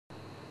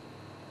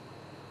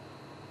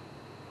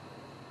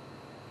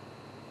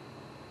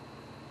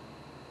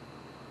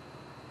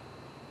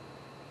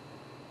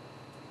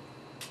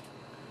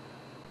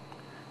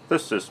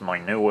This is my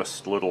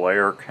newest little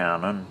air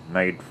cannon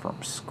made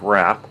from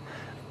scrap.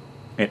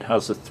 It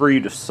has a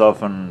 3 to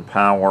 7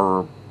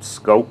 power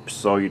scope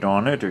sight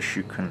on it, as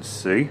you can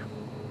see.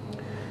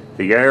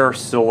 The air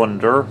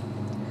cylinder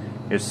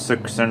is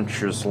 6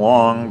 inches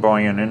long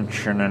by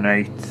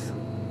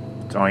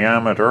 1.125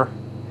 diameter,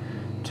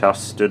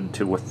 tested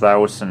to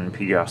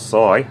 1000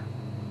 psi.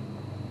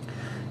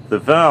 The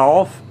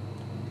valve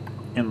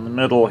in the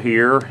middle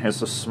here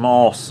is a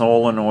small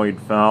solenoid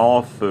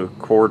valve, a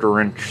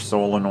 1/4-inch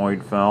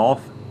solenoid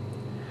valve.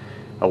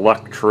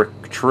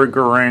 Electric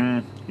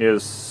triggering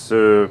is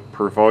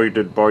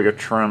provided by a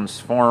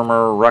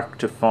transformer,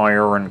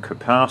 rectifier, and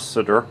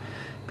capacitor,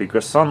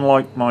 because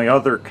unlike my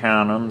other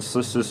cannons,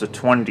 this is a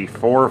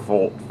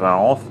 24-volt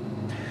valve,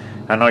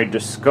 and I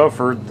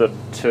discovered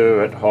that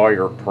at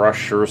higher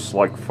pressures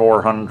like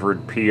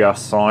 400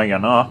 psi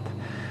and up,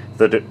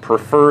 that it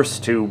prefers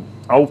to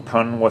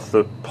open with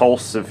a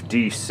pulse of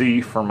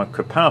DC from a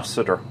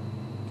capacitor.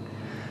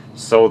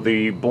 So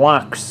the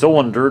black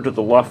cylinder to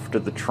the left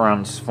of the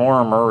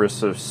transformer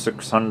is a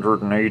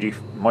 680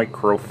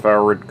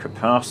 microfarad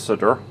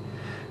capacitor,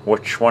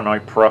 which when I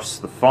press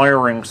the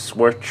firing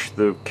switch,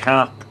 the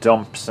cap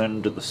dumps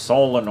into the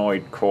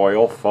solenoid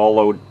coil,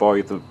 followed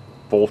by the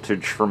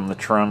voltage from the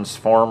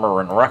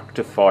transformer and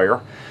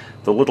rectifier.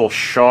 The little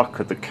shock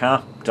of the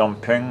cap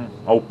dumping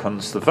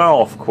opens the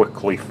valve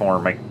quickly for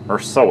me, or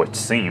so it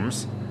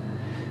seems.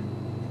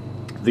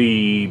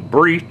 The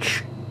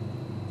breech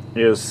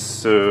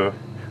is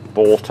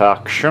bolt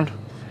action,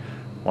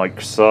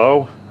 like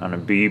so, and a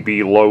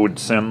BB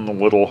loads in the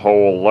little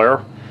hole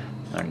there,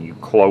 and you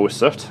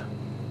close it.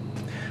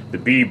 The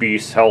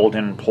BB's held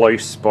in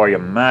place by a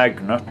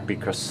magnet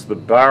because the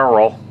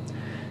barrel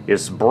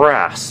is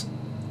brass.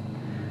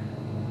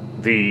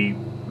 The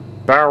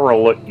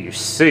barrel that you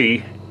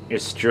see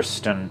is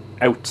just an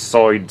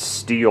outside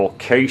steel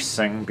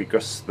casing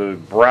because the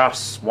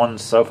brass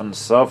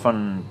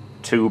 177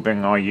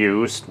 tubing I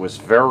used was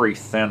very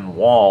thin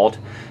walled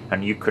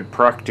and you could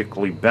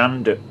practically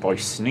bend it by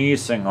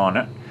sneezing on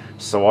it,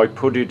 so I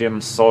put it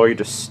inside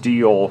a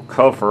steel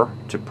cover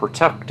to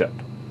protect it.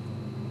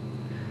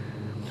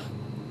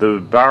 The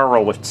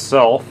barrel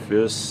itself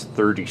is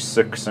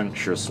 36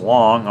 inches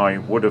long. I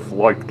would have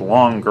liked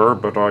longer,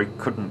 but I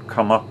couldn't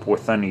come up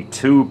with any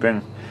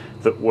tubing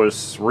that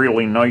was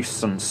really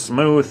nice and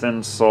smooth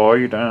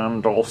inside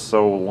and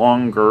also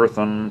longer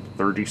than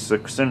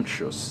 36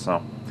 inches.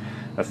 So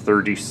a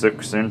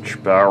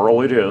 36-inch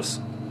barrel it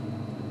is.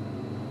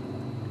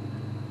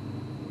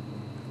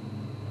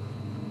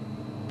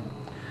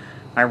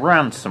 I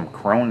ran some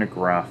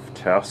chronograph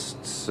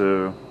tests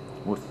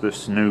with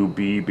this new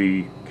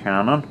BB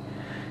cannon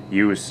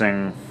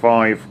using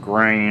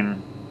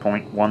 5-grain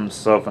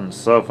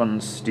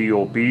 .177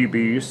 steel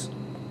BBs.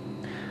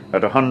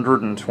 At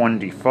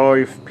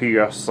 125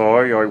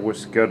 psi I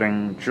was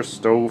getting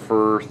just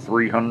over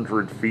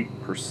 300 feet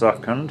per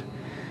second,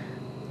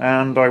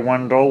 and I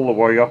went all the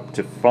way up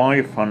to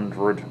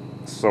 500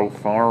 so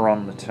far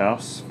on the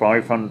tests,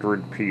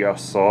 500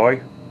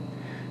 psi,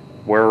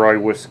 where I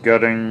was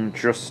getting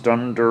just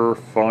under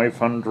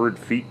 500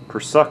 feet per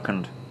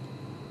second.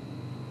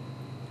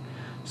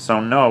 So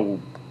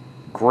no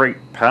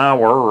great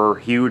power or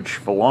huge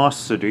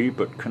velocity,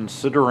 but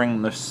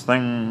considering this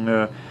thing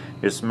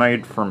is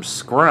made from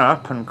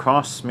scrap and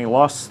costs me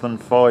less than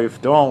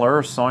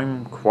 $5,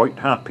 I'm quite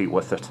happy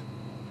with it.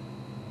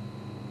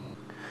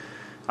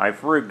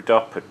 I've rigged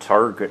up a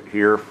target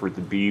here for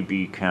the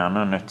BB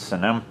cannon. It's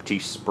an empty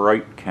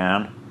Sprite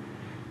can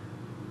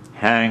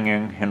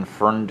hanging in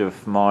front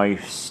of my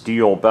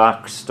steel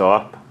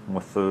backstop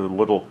with a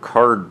little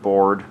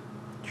cardboard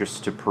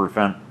just to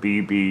prevent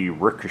BB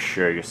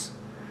ricochets.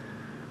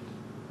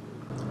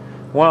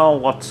 Well,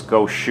 let's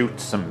go shoot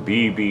some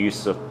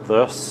BBs at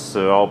this.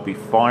 I'll be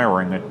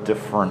firing at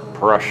different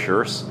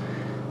pressures,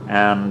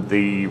 and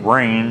the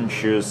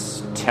range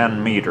is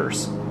 10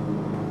 meters.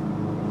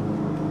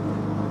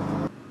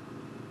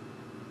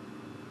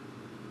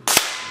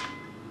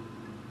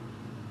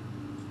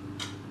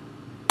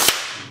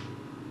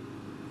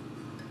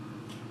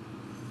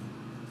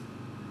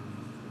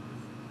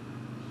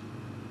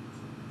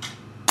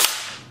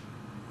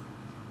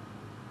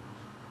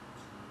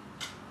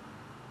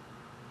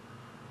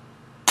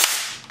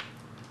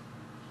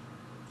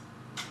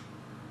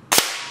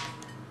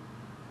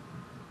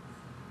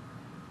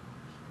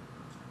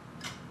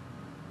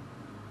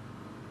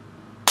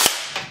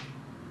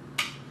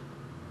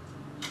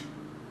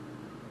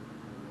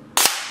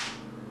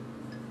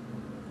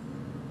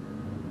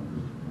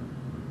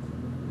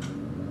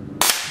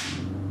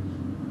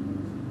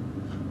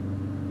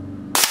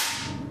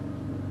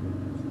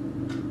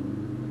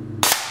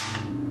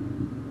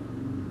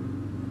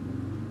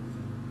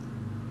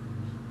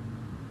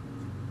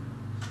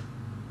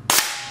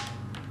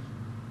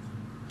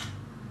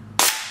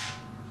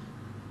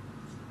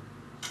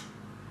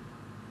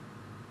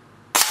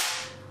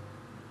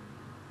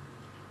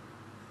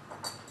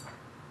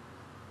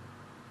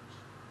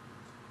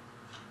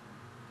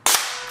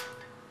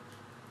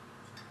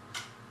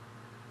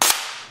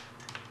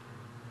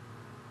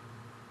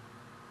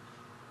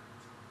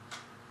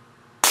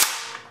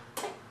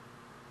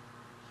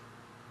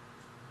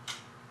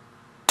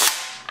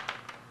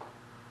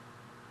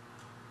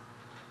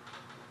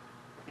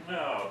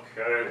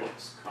 Okay,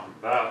 let's come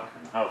back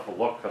and have a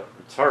look at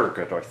the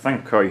target. I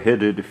think I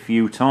hit it a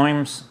few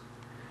times.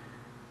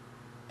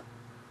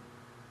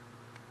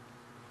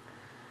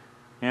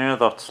 Yeah,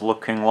 that's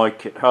looking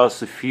like it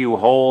has a few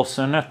holes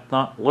in it.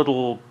 That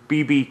little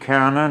BB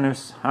cannon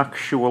is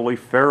actually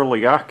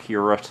fairly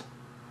accurate.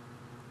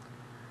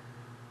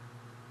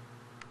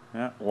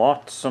 Yeah,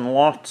 lots and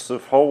lots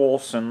of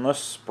holes in this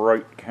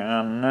Sprite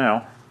can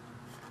now.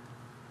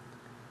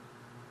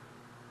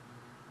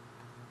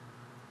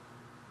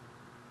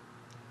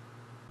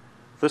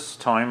 This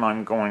time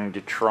I'm going to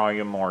try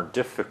a more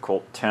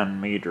difficult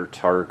 10-meter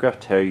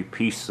target, a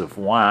piece of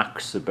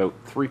wax about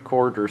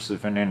 3/4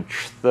 of an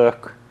inch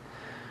thick.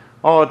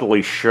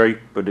 Oddly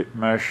shaped, but it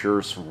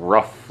measures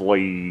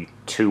roughly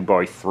 2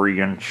 by 3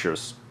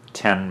 inches,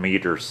 10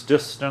 meters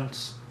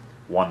distance,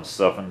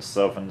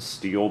 177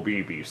 steel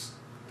BBs.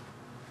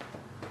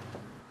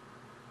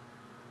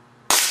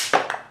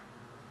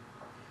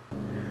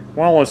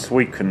 Well, as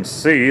we can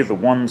see, the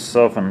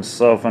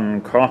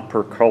 177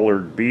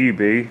 copper-colored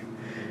BB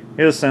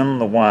is in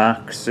the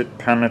wax. It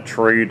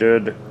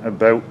penetrated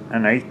about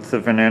 1/8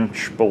 of an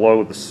inch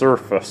below the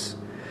surface.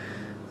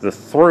 The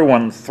through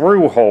and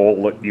through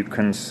hole that you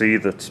can see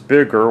that's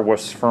bigger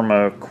was from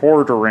a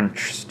 1/4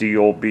 inch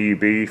steel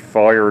BB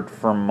fired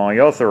from my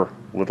other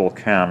little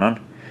cannon.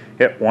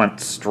 It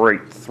went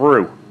straight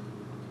through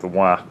the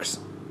wax.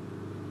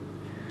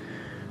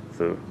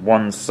 The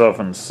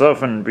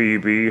 177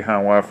 BB,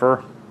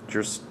 however,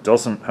 just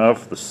doesn't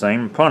have the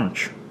same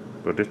punch,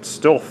 but it's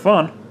still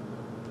fun.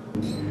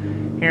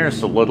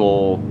 Here's a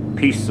little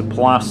piece of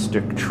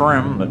plastic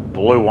trim that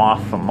blew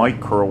off a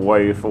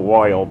microwave a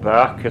while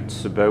back.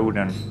 It's about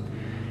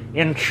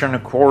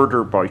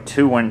 1.25 by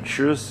 2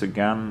 inches,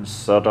 again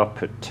set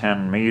up at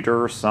 10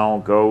 meters. I'll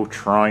go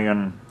try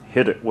and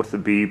hit it with a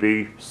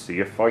BB, see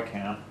if I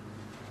can.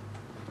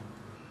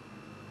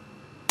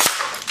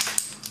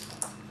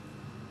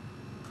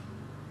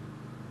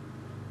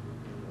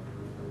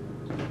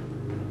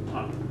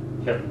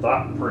 Hit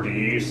that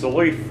pretty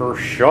easily.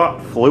 First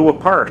shot flew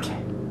apart.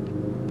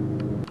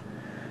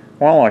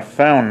 Well, I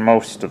found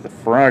most of the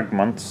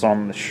fragments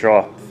on the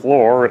shop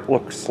floor. It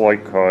looks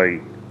like I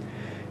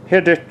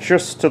hit it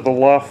just to the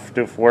left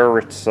of where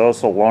it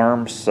says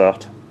alarm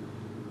set.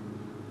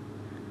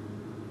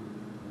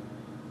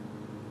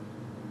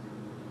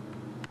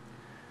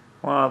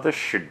 Well, this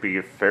should be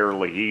a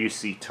fairly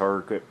easy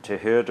target to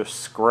hit. A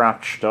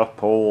scratched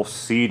up old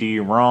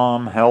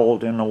CD-ROM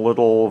held in a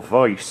little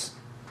vise.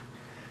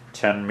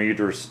 10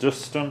 meters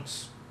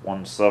distance,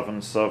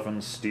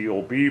 177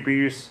 steel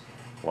BBs.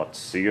 Let's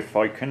see if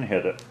I can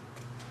hit it.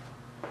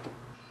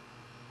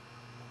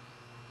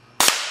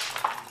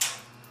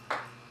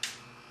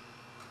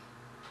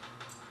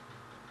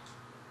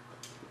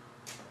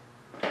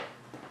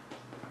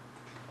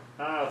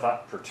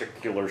 That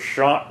particular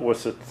shot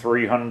was at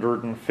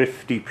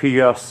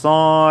 350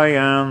 psi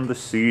and the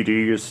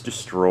CD is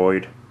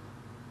destroyed.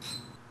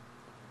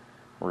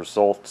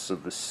 Results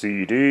of the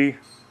CD: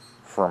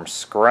 from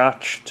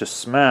scratch to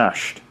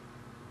smashed.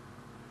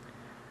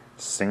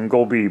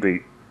 Single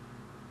BB.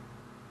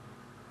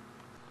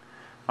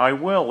 I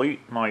will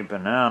eat my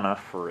banana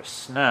for a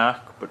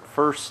snack, but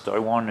first I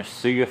want to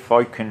see if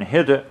I can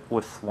hit it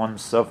with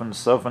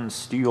 177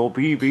 steel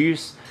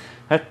BBs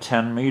at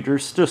 10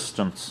 meters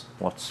distance.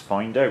 Let's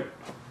find out.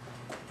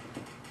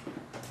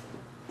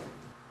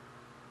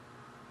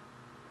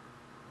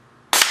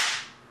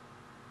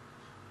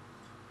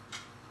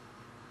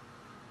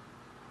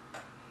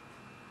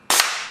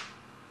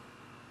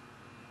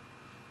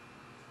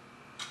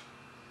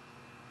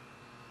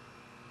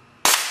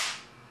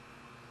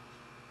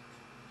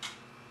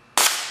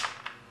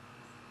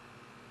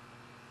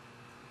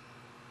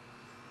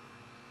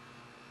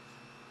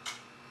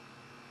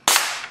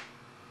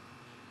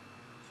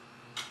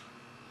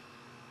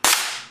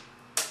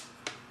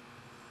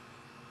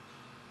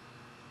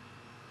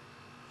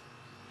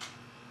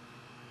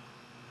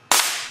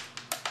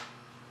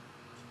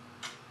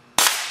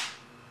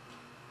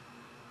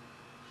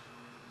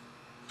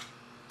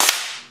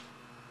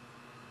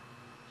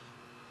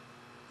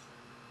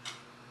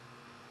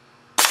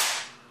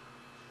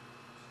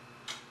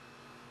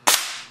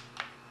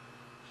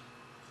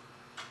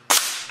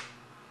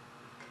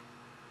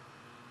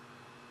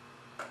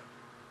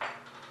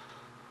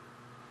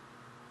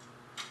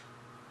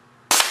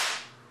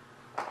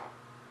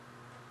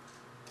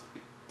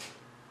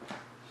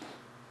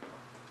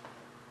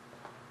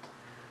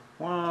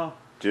 Well,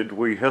 did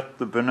we hit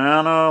the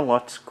banana?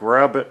 Let's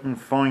grab it and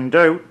find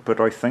out, but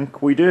I think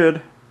we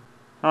did.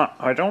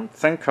 I don't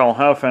think I'll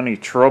have any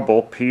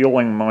trouble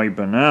peeling my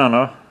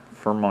banana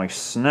for my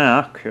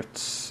snack.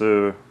 It's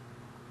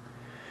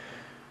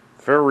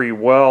very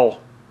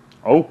well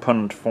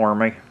opened for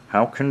me.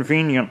 How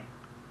convenient.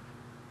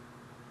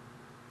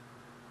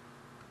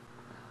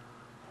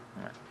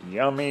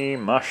 Yummy,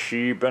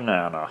 mushy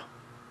banana.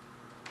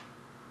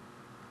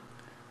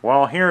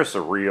 Well, here's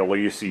a real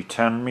easy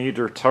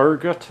 10-meter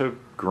target, a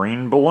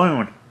green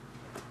balloon.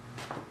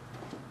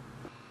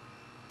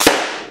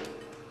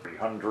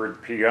 300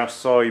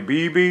 psi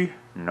BB,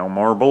 No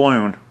more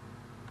balloon.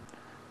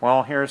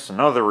 Well, here's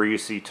another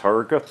easy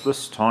target.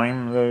 This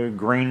time the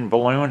green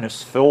balloon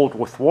is filled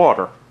with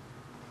water.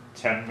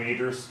 10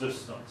 meters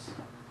distance.